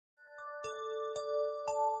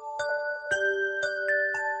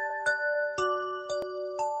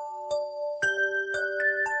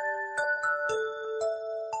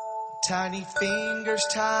Tiny fingers,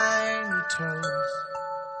 tiny toes.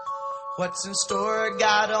 What's in store,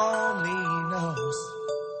 God only knows.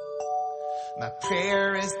 My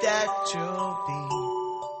prayer is that you'll be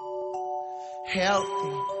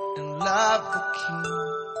healthy and love the King.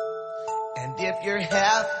 And if you're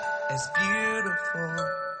half as beautiful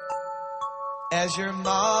as your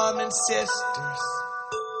mom and sisters,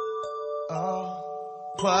 oh,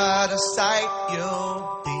 what a sight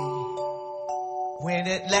you'll be when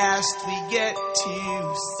at last we get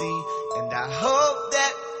to see. And I hope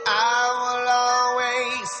that I will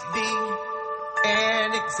always be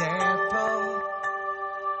an example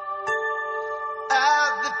of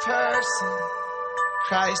the person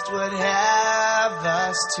Christ would have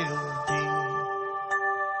us to be.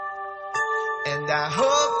 And I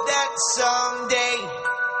hope that someday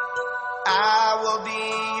I will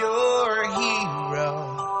be your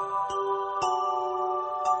hero,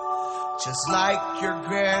 just like your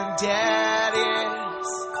granddad is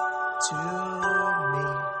to me.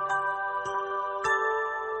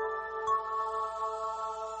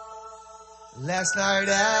 Last night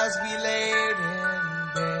as we laid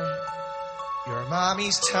in bed, your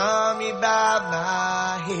mommy's tummy by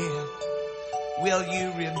my head. Will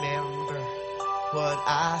you remember what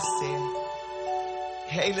I said?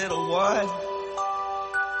 Hey little one,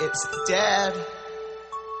 it's Dad.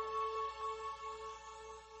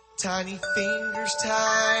 Tiny fingers,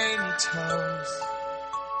 tiny toes,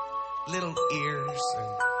 little ears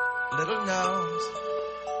and little nose.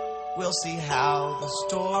 We'll see how the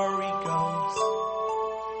story goes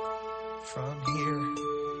from here.